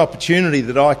first opportunity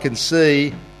that I can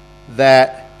see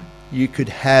that you could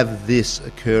have this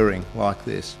occurring like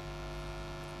this.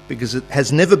 Because it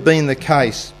has never been the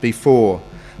case before.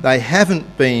 They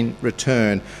haven't been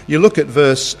returned. You look at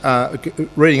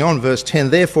reading on verse 10,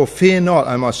 Therefore fear not,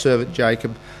 O my servant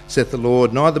Jacob, saith the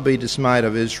Lord, neither be dismayed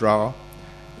of Israel.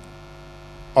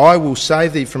 I will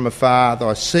save thee from afar,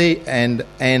 thy seed and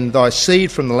thy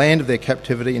seed from the land of their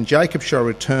captivity, and Jacob shall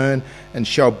return and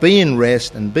shall be in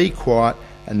rest and be quiet,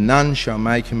 and none shall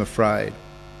make him afraid.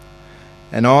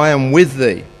 And I am with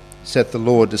thee, saith the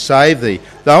Lord, to save thee.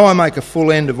 Though I make a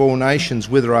full end of all nations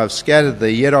whither I have scattered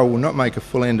thee, yet I will not make a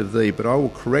full end of thee, but I will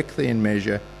correct thee in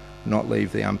measure, not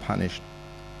leave thee unpunished.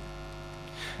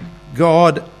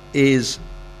 God is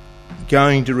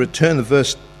going to return the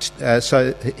verse.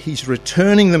 So he's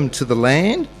returning them to the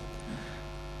land.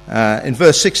 In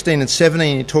verse 16 and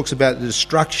 17, he talks about the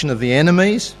destruction of the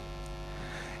enemies.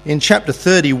 In chapter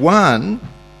 31,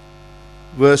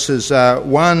 verses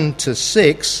 1 to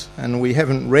 6, and we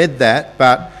haven't read that,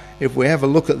 but if we have a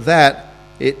look at that,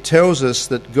 it tells us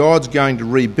that God's going to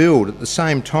rebuild. At the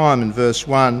same time, in verse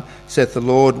 1, saith the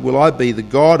Lord, Will I be the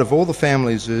God of all the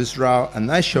families of Israel, and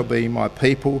they shall be my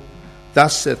people.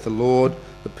 Thus saith the Lord,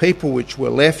 The people which were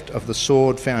left of the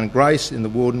sword found grace in the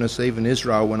wilderness, even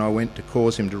Israel, when I went to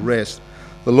cause him to rest.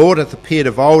 The Lord hath appeared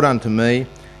of old unto me.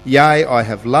 Yea, I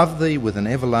have loved thee with an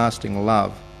everlasting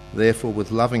love. Therefore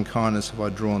with loving kindness have I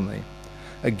drawn thee.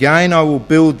 Again I will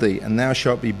build thee, and thou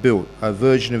shalt be built, O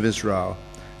Virgin of Israel.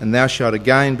 And thou shalt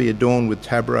again be adorned with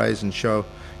tabrets, and shalt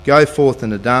go forth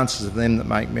in the dances of them that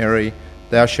make merry.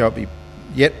 Thou shalt be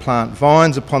yet plant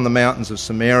vines upon the mountains of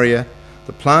Samaria.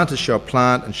 The planters shall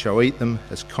plant and shall eat them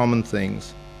as common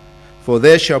things. For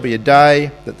there shall be a day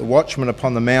that the watchman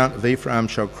upon the mount of Ephraim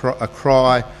shall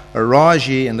cry, Arise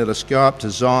ye, and let us go up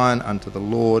to Zion unto the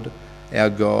Lord our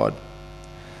God.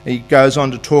 He goes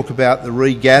on to talk about the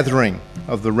regathering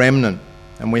of the remnant,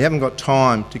 and we haven't got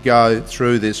time to go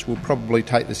through this. We'll probably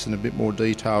take this in a bit more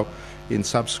detail in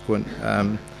subsequent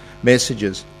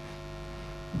messages.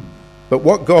 But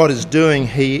what God is doing,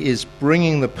 he is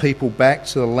bringing the people back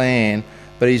to the land,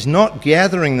 but he's not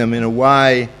gathering them in a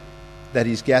way that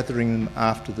he's gathering them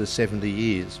after the 70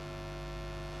 years.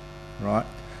 Right?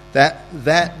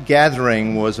 That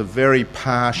gathering was a very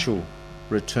partial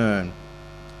return,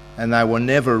 and they were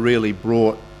never really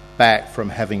brought back from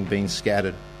having been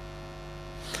scattered.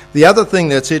 The other thing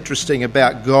that's interesting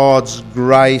about God's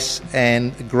grace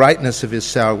and greatness of his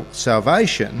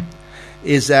salvation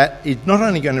is that he's not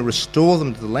only going to restore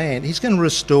them to the land, he's going to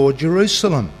restore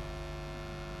Jerusalem.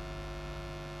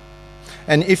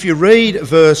 And if you read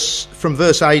from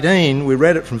verse 18, we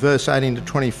read it from verse 18 to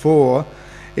 24,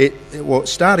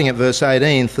 starting at verse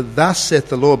 18, For thus saith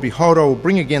the Lord, Behold, I will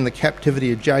bring again the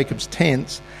captivity of Jacob's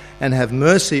tents, and have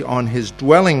mercy on his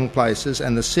dwelling places,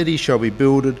 and the city shall be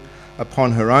builded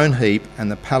upon her own heap,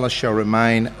 and the palace shall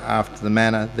remain after the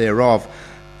manner thereof.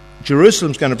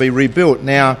 Jerusalem's going to be rebuilt.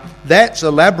 Now, that's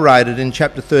elaborated in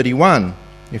chapter 31.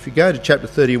 If you go to chapter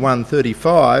 31,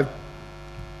 35,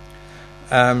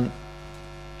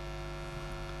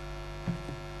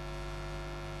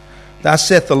 Thus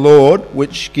saith the Lord,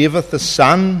 which giveth the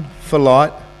sun for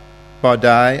light by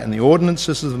day, and the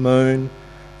ordinances of the moon,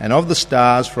 and of the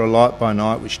stars for a light by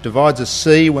night, which divides the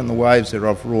sea when the waves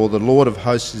thereof roar. The Lord of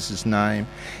hosts is his name.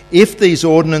 If these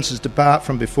ordinances depart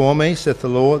from before me, saith the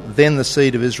Lord, then the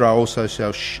seed of Israel also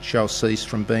shall cease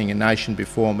from being a nation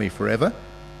before me forever.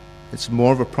 It's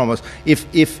more of a promise.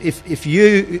 If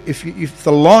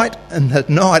the light and the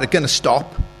night are going to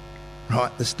stop,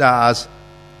 right, the stars,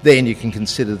 then you can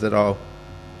consider that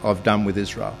I've done with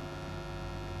Israel.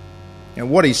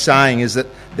 And what he's saying is that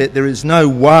there is no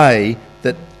way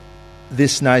that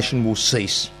this nation will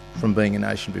cease from being a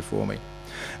nation before me.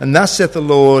 And thus saith the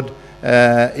Lord,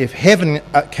 if heaven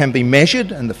can be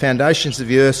measured and the foundations of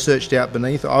the earth searched out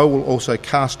beneath, I will also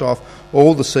cast off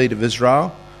all the seed of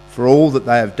Israel for all that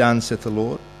they have done, saith the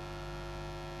Lord.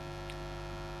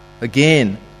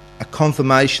 Again, a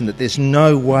confirmation that there's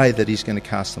no way that he's going to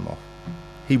cast them off.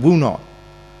 He will not.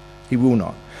 He will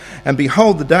not. And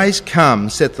behold, the days come,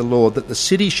 saith the Lord, that the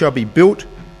city shall be built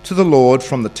to the Lord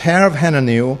from the tower of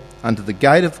Hananel unto the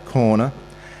gate of the corner,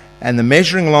 and the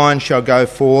measuring line shall go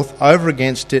forth over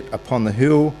against it upon the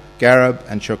hill Gareb,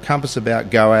 and shall compass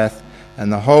about Goath,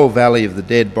 and the whole valley of the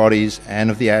dead bodies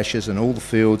and of the ashes, and all the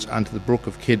fields unto the brook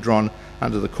of Kidron,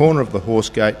 unto the corner of the horse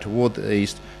gate toward the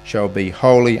east, shall be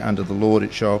holy unto the Lord.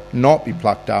 It shall not be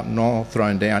plucked up nor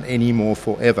thrown down any more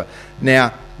forever.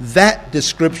 Now, that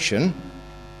description,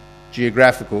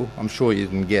 geographical, I'm sure you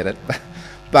didn't get it,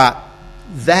 but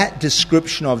that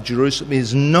description of Jerusalem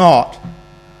is not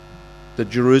the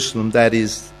Jerusalem that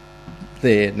is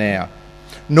there now.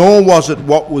 Nor was it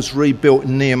what was rebuilt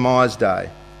in Nehemiah's day.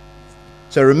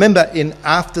 So remember,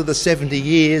 after the 70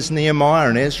 years, Nehemiah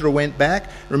and Ezra went back.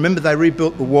 Remember, they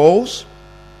rebuilt the walls.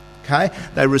 Okay,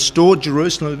 they restored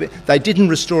Jerusalem a bit. They didn't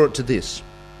restore it to this.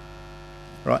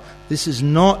 Right? This is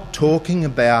not talking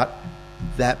about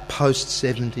that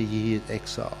post-70 year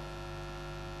exile.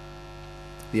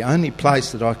 The only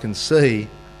place that I can see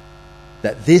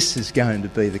that this is going to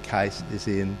be the case is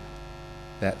in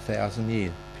that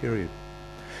 1,000-year period.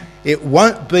 It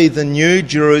won't be the new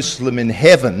Jerusalem in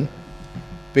heaven,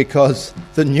 because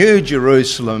the new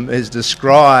Jerusalem is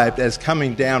described as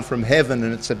coming down from heaven,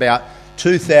 and it's about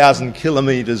 2,000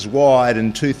 kilometres wide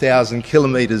and 2,000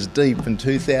 kilometres deep and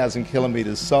 2,000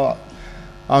 kilometres high.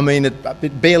 I mean,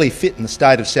 it barely fit in the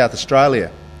state of South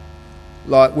Australia.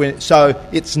 So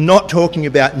it's not talking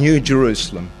about New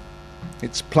Jerusalem.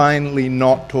 It's plainly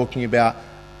not talking about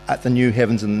at the new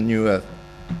heavens and the new earth.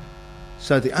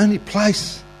 So the only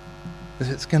place that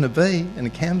it's going to be, and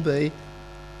it can be,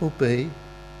 will be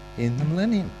in the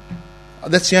millennium.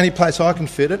 That's the only place I can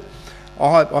fit it.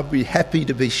 I'd be happy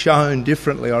to be shown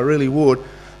differently, I really would.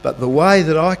 But the way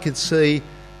that I could see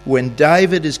when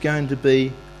David is going to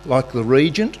be like the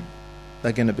regent,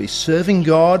 they're going to be serving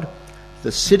God,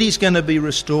 the city's going to be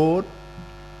restored.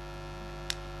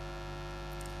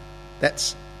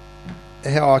 That's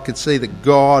how I could see that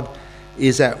God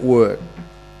is at work.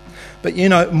 But you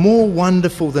know, more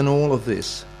wonderful than all of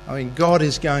this, I mean, God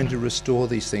is going to restore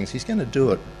these things. He's going to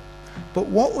do it. But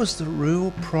what was the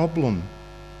real problem?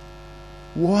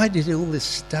 Why did all this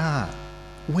start?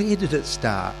 Where did it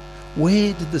start?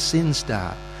 Where did the sin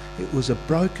start? It was a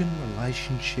broken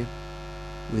relationship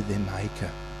with their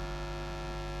Maker.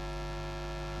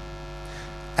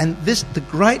 And the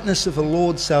greatness of the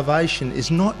Lord's salvation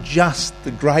is not just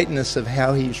the greatness of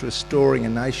how he's restoring a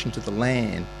nation to the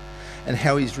land and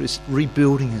how he's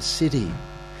rebuilding a city.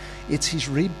 It's he's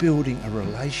rebuilding a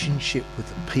relationship with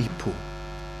the people.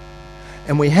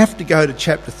 And we have to go to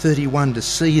chapter 31 to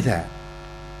see that.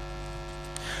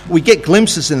 We get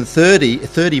glimpses in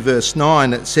 30 verse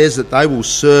 9 that says that they will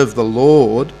serve the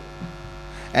Lord.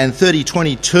 And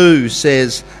 30:22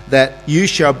 says that you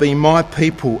shall be my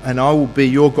people and I will be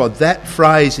your God. That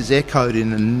phrase is echoed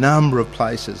in a number of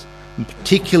places, and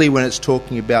particularly when it's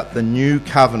talking about the new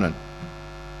covenant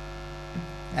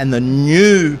and the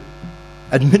new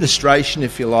administration,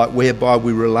 if you like, whereby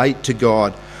we relate to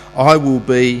God. I will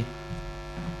be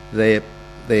their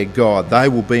God. They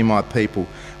will be my people.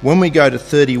 When we go to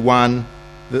 31,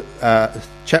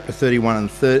 chapter 31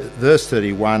 and verse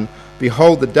 31,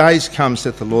 behold, the days come,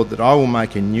 saith the Lord, that I will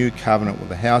make a new covenant with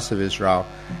the house of Israel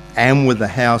and with the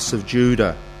house of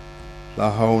Judah, the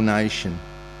whole nation.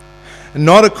 And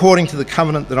not according to the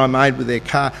covenant that I made with their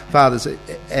fathers,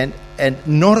 and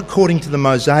not according to the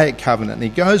Mosaic covenant. And he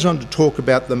goes on to talk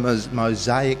about the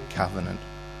Mosaic covenant.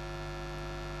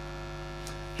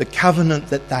 The covenant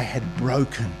that they had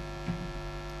broken.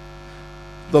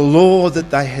 The law that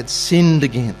they had sinned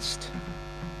against.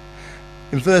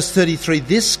 In verse 33,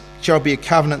 this shall be a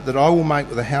covenant that I will make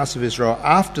with the house of Israel.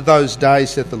 After those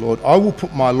days, saith the Lord, I will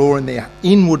put my law in their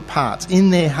inward parts, in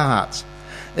their hearts.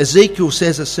 Ezekiel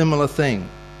says a similar thing.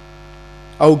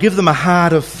 I will give them a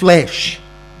heart of flesh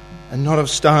and not of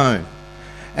stone.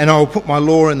 And I will put my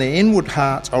law in their inward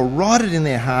hearts. I will write it in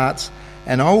their hearts,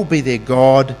 and I will be their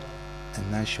God,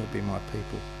 and they shall be my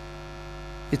people.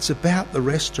 It's about the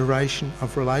restoration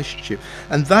of relationship.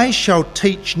 And they shall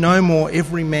teach no more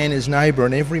every man his neighbour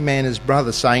and every man his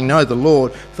brother, saying, know the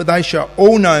Lord, for they shall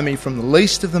all know me, from the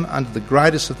least of them unto the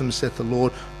greatest of them, saith the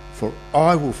Lord. For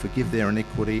I will forgive their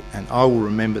iniquity, and I will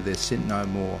remember their sin no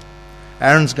more.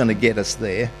 Aaron's going to get us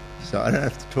there, so I don't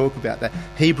have to talk about that.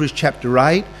 Hebrews chapter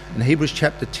 8 and Hebrews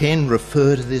chapter 10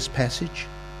 refer to this passage.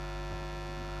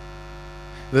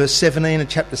 Verse 17 of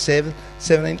chapter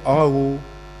 17, I will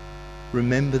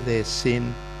remember their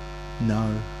sin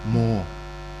no more.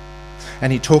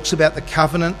 And he talks about the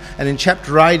covenant, and in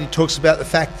chapter 8 he talks about the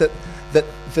fact that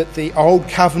the old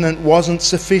covenant wasn't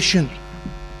sufficient.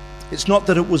 It's not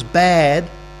that it was bad,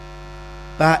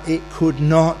 but it could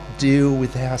not deal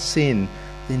with our sin.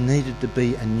 There needed to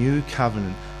be a new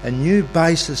covenant, a new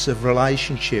basis of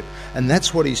relationship, and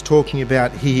that's what he's talking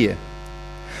about here.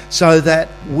 So that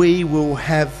we will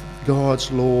have God's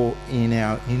law in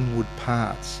our inward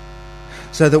parts.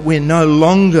 So that we're no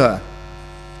longer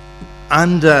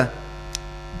under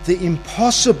the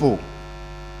impossible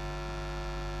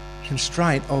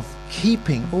constraint of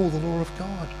keeping all the law of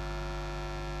God.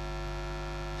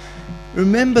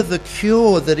 Remember the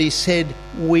cure that he said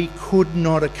we could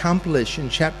not accomplish in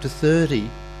chapter 30.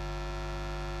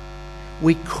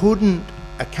 We couldn't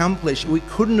accomplish, we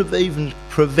couldn't have even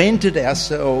prevented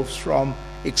ourselves from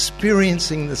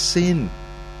experiencing the sin.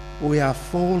 We are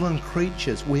fallen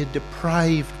creatures. We're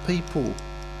depraved people.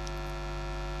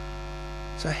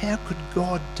 So how could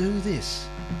God do this?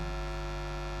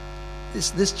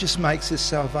 This just makes his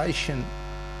salvation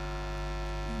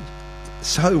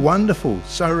so wonderful,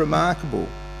 so remarkable.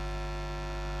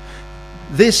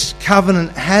 This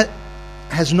covenant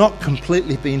has not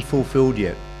completely been fulfilled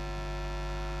yet.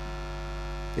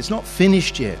 It's not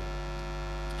finished yet.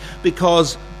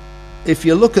 Because if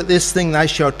you look at this thing, they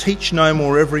shall teach no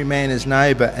more every man his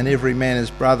neighbour and every man his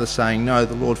brother, saying, know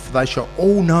the Lord, for they shall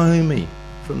all know me,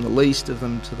 from the least of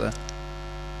them to the...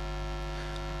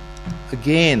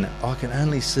 Again, I can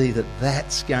only see that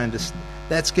that's going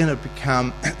to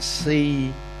become,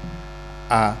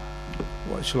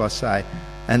 what shall I say,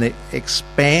 an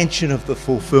expansion of the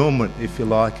fulfilment, if you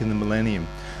like, in the millennium.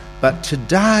 But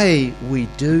today we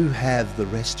do have the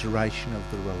restoration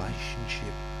of the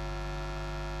relationship.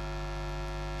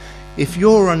 If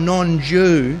you're a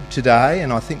non-Jew today,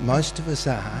 and I think most of us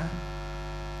are,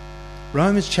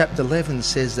 Romans chapter 11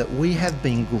 says that we have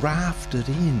been grafted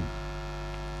in.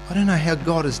 I don't know how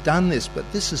God has done this,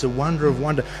 but this is a wonder of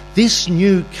wonder. This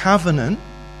new covenant,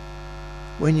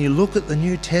 when you look at the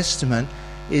New Testament,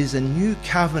 is a new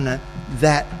covenant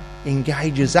that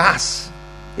engages us.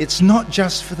 It's not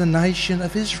just for the nation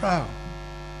of Israel.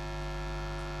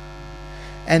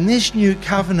 And this new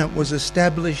covenant was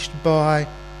established by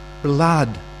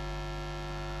blood.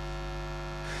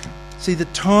 See, the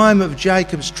time of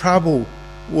Jacob's trouble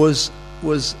was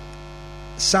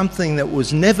something that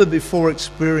was never before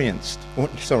experienced,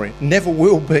 never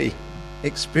will be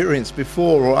experienced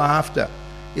before or after.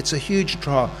 It's a huge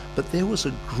trial, but there was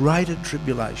a greater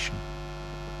tribulation.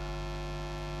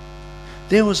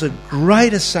 There was a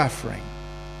greater suffering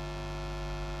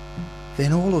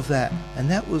than all of that,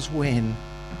 and that was when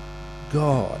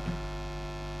God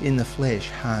in the flesh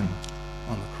hung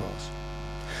on the cross.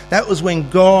 That was when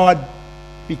God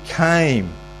became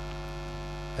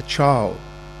a child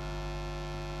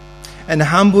and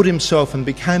humbled himself and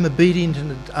became obedient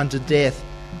unto death,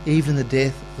 even the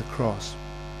death of the cross.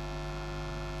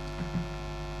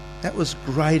 That was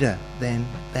greater than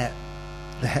that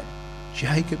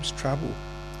Jacob's trouble,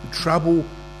 the trouble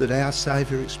that our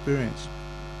Saviour experienced.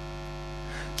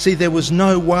 See, there was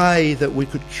no way that we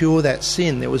could cure that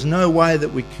sin. There was no way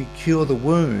that we could cure the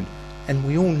wound, and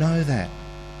we all know that.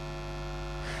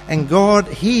 And God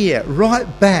here,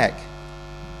 right back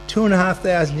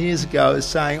 2,500 years ago, is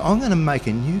saying, I'm going to make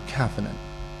a new covenant.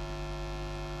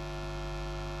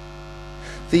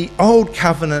 The old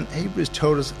covenant, Hebrews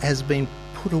told us, has been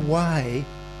put away,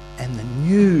 and the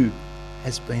new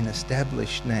has been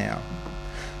established now,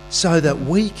 so that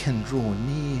we can draw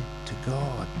near to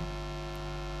God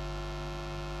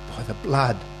by the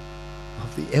blood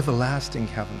of the everlasting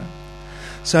covenant.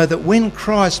 So that when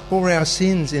Christ bore our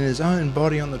sins in his own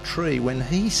body on the tree, when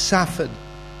he suffered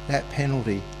that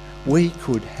penalty, we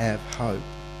could have hope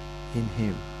in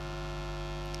him.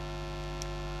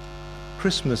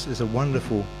 Christmas is a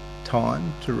wonderful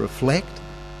time to reflect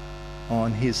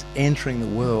on his entering the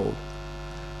world.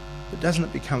 But doesn't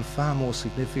it become far more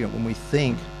significant when we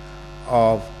think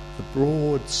of the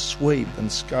broad sweep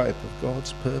and scope of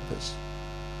God's purpose,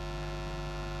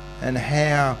 and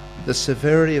how the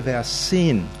severity of our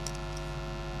sin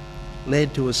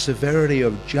led to a severity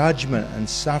of judgment and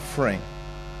suffering,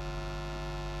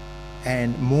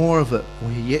 and more of it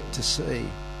we're yet to see.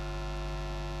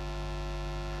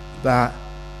 But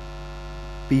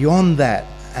beyond that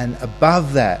and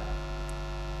above that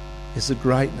is the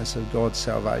greatness of God's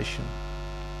salvation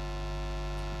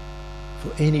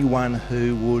for anyone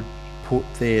who would put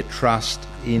their trust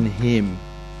in him.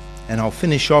 And I'll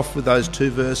finish off with those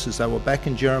two verses. They were back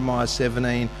in Jeremiah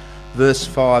 17, verse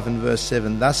 5 and verse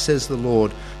 7. Thus says the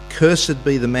Lord, cursed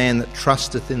be the man that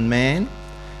trusteth in man,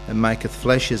 and maketh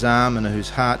flesh his arm, and whose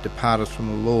heart departeth from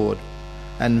the Lord.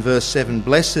 And verse 7,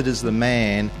 blessed is the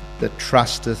man that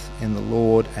trusteth in the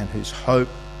Lord, and whose hope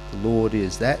the Lord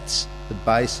is. That's the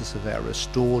basis of our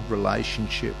restored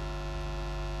relationship.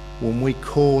 When we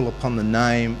call upon the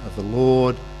name of the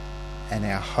Lord, and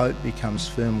our hope becomes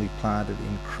firmly planted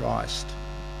in Christ,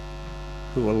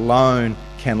 who alone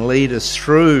can lead us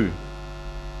through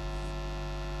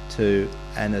to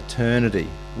an eternity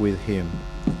with him.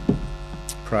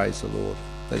 Praise the Lord.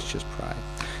 Let's just pray.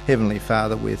 Heavenly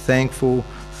Father, we're thankful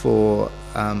for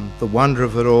the wonder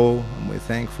of it all, and we're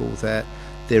thankful that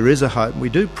there is a hope. We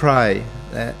do pray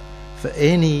that for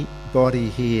anybody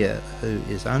here who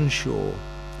is unsure,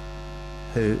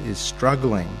 who is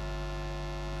struggling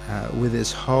with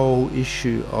this whole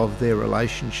issue of their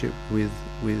relationship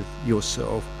with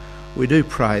yourself, we do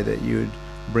pray that you would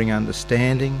bring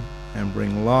understanding and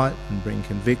bring light and bring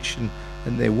conviction,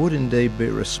 and there would indeed be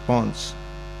a response,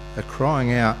 a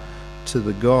crying out to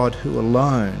the God who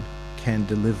alone can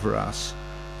deliver us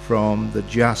from the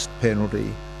just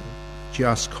penalty,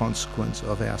 just consequence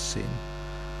of our sin.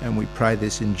 And we pray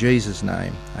this in Jesus'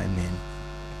 name. Amen.